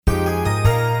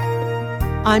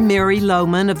I'm Mary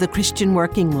Lohman of the Christian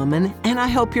Working Woman, and I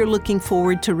hope you're looking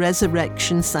forward to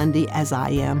Resurrection Sunday as I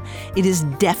am. It is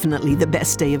definitely the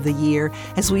best day of the year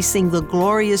as we sing the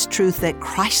glorious truth that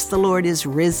Christ the Lord is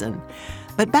risen.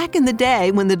 But back in the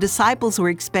day, when the disciples were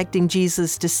expecting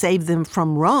Jesus to save them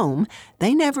from Rome,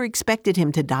 they never expected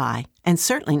him to die, and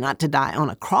certainly not to die on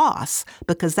a cross,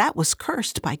 because that was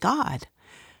cursed by God.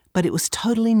 But it was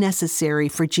totally necessary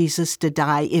for Jesus to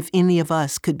die if any of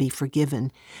us could be forgiven.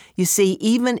 You see,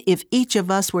 even if each of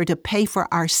us were to pay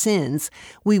for our sins,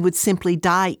 we would simply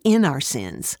die in our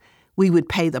sins. We would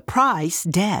pay the price,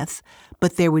 death,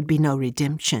 but there would be no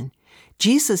redemption.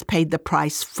 Jesus paid the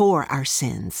price for our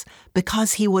sins.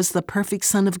 Because he was the perfect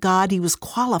Son of God, he was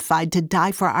qualified to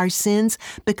die for our sins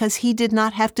because he did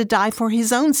not have to die for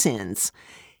his own sins.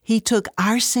 He took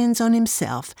our sins on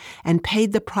himself and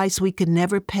paid the price we could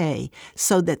never pay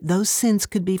so that those sins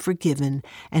could be forgiven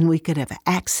and we could have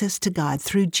access to God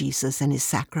through Jesus and his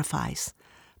sacrifice.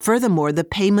 Furthermore, the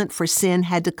payment for sin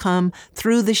had to come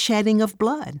through the shedding of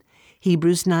blood.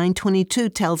 Hebrews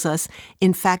 9:22 tells us,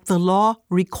 in fact, the law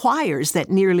requires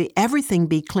that nearly everything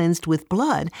be cleansed with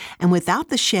blood, and without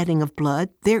the shedding of blood,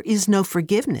 there is no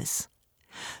forgiveness.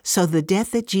 So the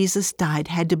death that Jesus died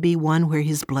had to be one where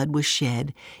his blood was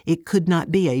shed. It could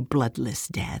not be a bloodless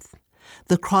death.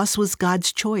 The cross was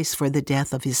God's choice for the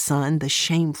death of his Son, the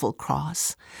shameful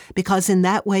cross, because in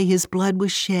that way his blood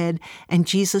was shed and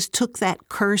Jesus took that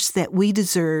curse that we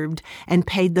deserved and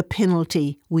paid the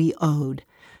penalty we owed.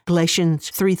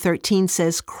 Galatians 3:13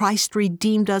 says, Christ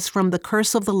redeemed us from the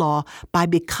curse of the law by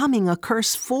becoming a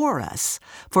curse for us.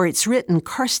 For it's written,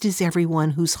 cursed is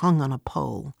everyone who's hung on a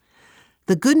pole.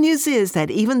 The good news is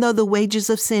that even though the wages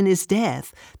of sin is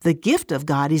death, the gift of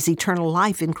God is eternal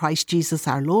life in Christ Jesus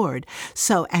our Lord.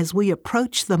 So as we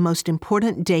approach the most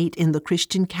important date in the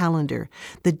Christian calendar,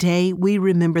 the day we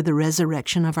remember the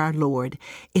resurrection of our Lord,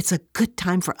 it's a good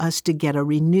time for us to get a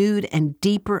renewed and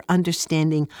deeper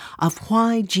understanding of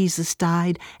why Jesus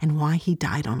died and why he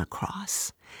died on a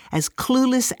cross. As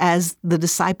clueless as the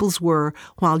disciples were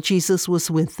while Jesus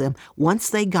was with them, once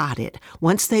they got it,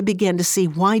 once they began to see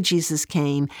why Jesus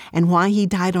came and why he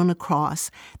died on a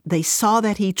cross, they saw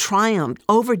that he triumphed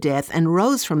over death and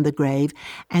rose from the grave,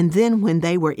 and then when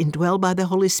they were indwelled by the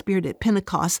Holy Spirit at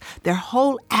Pentecost, their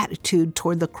whole attitude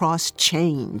toward the cross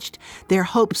changed. Their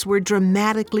hopes were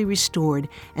dramatically restored,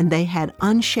 and they had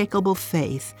unshakable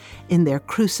faith in their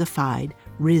crucified,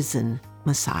 risen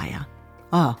Messiah.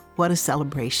 Oh, what a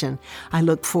celebration. I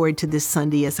look forward to this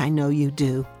Sunday as I know you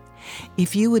do.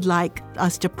 If you would like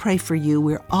us to pray for you,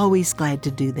 we're always glad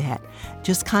to do that.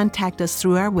 Just contact us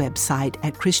through our website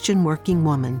at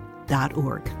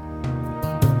christianworkingwoman.org.